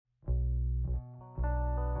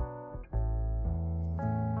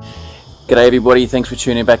G'day everybody, thanks for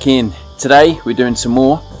tuning back in. Today we're doing some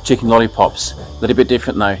more chicken lollipops. A little bit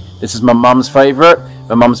different though. This is my mum's favourite.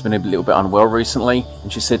 My mum's been a little bit unwell recently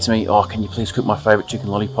and she said to me, oh, can you please cook my favourite chicken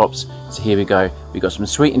lollipops? So here we go. We've got some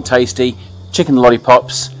sweet and tasty chicken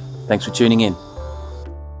lollipops. Thanks for tuning in.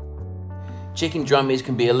 Chicken drummies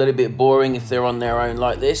can be a little bit boring if they're on their own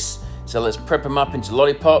like this. So let's prep them up into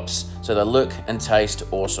lollipops so they look and taste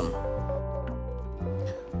awesome.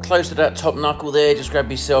 Close to that top knuckle there, just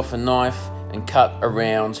grab yourself a knife and cut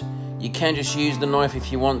around. You can just use the knife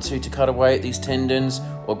if you want to cut away at these tendons,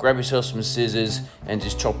 or grab yourself some scissors and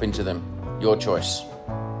just chop into them. Your choice.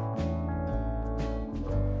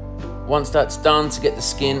 Once that's done, to get the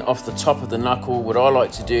skin off the top of the knuckle, what I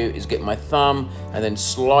like to do is get my thumb and then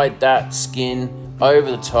slide that skin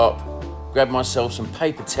over the top, grab myself some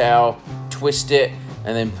paper towel, twist it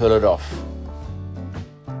and then pull it off.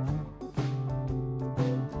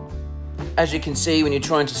 As you can see, when you're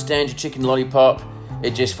trying to stand your chicken lollipop,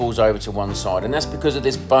 it just falls over to one side, and that's because of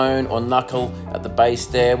this bone or knuckle at the base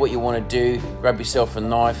there. What you want to do, grab yourself a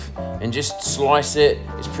knife and just slice it.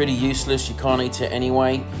 It's pretty useless, you can't eat it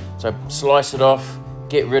anyway, so slice it off,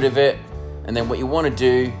 get rid of it, and then what you want to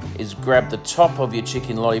do is grab the top of your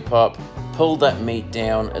chicken lollipop, pull that meat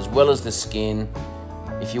down as well as the skin.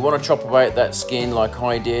 If you want to chop away at that skin like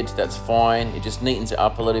I did, that's fine, it just neatens it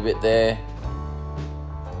up a little bit there.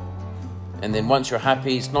 And then once you're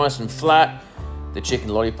happy, it's nice and flat, the chicken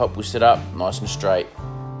lollipop will sit up nice and straight.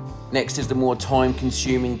 Next is the more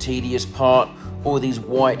time-consuming, tedious part. All these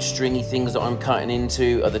white stringy things that I'm cutting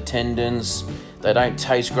into are the tendons. They don't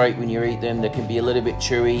taste great when you eat them. They can be a little bit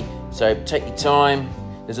chewy, so take your time.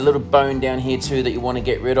 There's a little bone down here too that you want to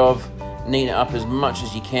get rid of. Neaten it up as much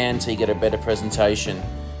as you can so you get a better presentation.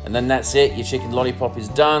 And then that's it, your chicken lollipop is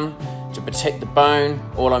done. To protect the bone,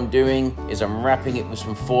 all I'm doing is I'm wrapping it with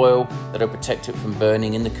some foil that'll protect it from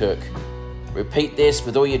burning in the cook. Repeat this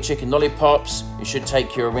with all your chicken lollipops. It should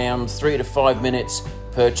take you around 3 to 5 minutes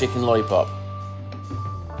per chicken lollipop.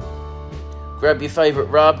 Grab your favourite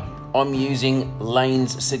rub. I'm using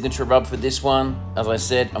Lane's signature rub for this one. As I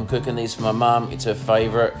said, I'm cooking these for my mum. It's her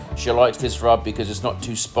favourite. She likes this rub because it's not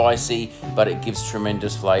too spicy, but it gives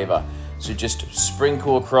tremendous flavour. So just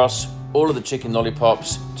sprinkle across all of the chicken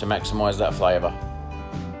lollipops to maximise that flavour.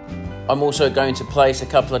 I'm also going to place a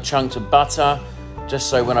couple of chunks of butter, just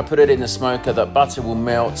so when I put it in the smoker, that butter will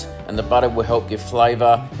melt and the butter will help give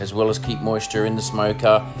flavour as well as keep moisture in the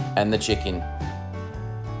smoker and the chicken.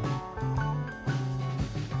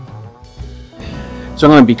 So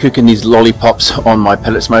I'm going to be cooking these lollipops on my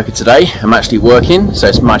pellet smoker today. I'm actually working, so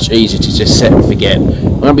it's much easier to just set and forget.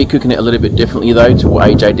 I'm going to be cooking it a little bit differently though to what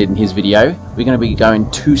AJ did in his video. We're going to be going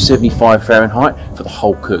 275 Fahrenheit for the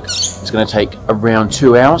whole cook. It's going to take around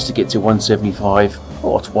 2 hours to get to 175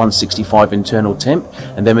 or to 165 internal temp,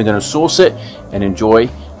 and then we're going to sauce it and enjoy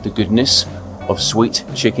the goodness of sweet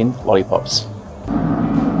chicken lollipops.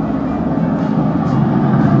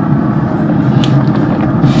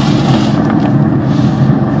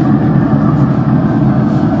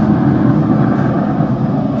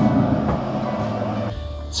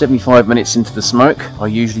 "75 minutes into the smoke, I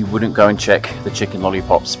usually wouldn't go and check the chicken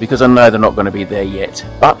lollipops because I know they're not going to be there yet.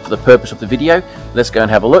 But for the purpose of the video, let's go and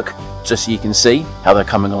have a look just so you can see how they're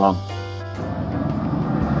coming along.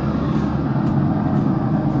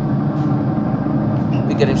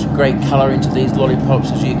 We're getting some great colour into these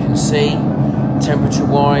lollipops, as you can see. Temperature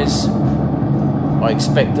wise, I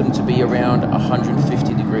expect them to be around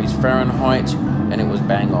 150 degrees Fahrenheit, and it was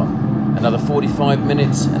bang on. Another 45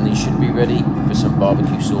 minutes and these should be ready for some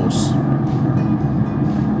barbecue sauce.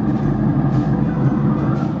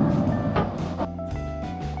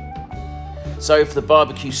 So for the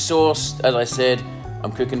barbecue sauce, as I said,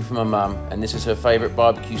 I'm cooking for my mum, and this is her favourite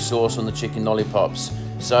barbecue sauce on the chicken lollipops.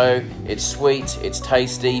 So it's sweet, it's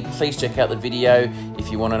tasty. Please check out the video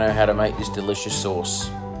if you want to know how to make this delicious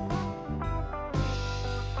sauce.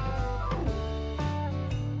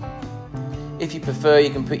 If you prefer,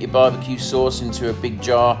 you can put your barbecue sauce into a big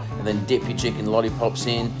jar and then dip your chicken lollipops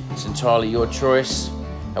in. It's entirely your choice.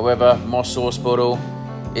 However, my sauce bottle,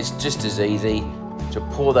 it's just as easy to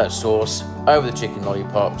pour that sauce over the chicken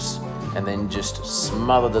lollipops and then just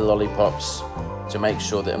smother the lollipops to make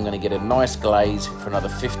sure that I'm going to get a nice glaze for another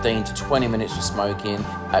 15 to 20 minutes of smoking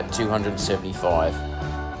at 275.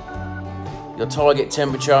 Your target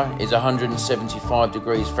temperature is 175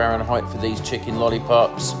 degrees Fahrenheit for these chicken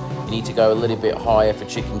lollipops. You need to go a little bit higher for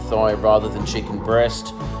chicken thigh rather than chicken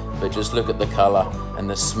breast, but just look at the colour, and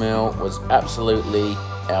the smell was absolutely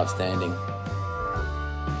outstanding.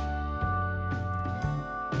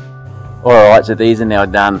 Alright, so these are now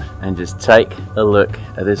done, and just take a look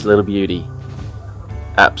at this little beauty.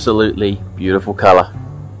 Absolutely beautiful colour.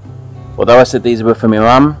 Although I said these were for my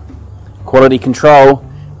mum, quality control,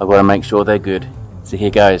 I've got to make sure they're good. So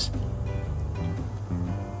here goes.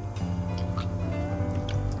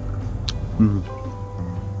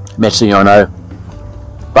 Messy, I know,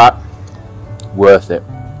 but worth it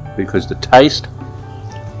because the taste,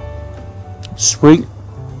 sweet,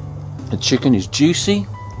 the chicken is juicy.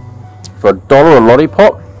 For $1 a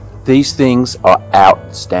lollipop, these things are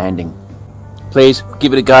outstanding. Please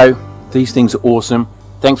give it a go. These things are awesome.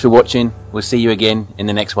 Thanks for watching. We'll see you again in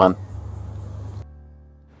the next one.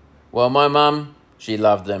 Well, my mum, she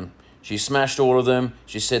loved them. She smashed all of them.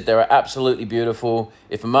 She said they were absolutely beautiful.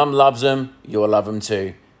 If a mum loves them, you'll love them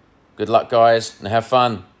too. Good luck, guys, and have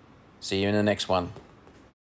fun. See you in the next one.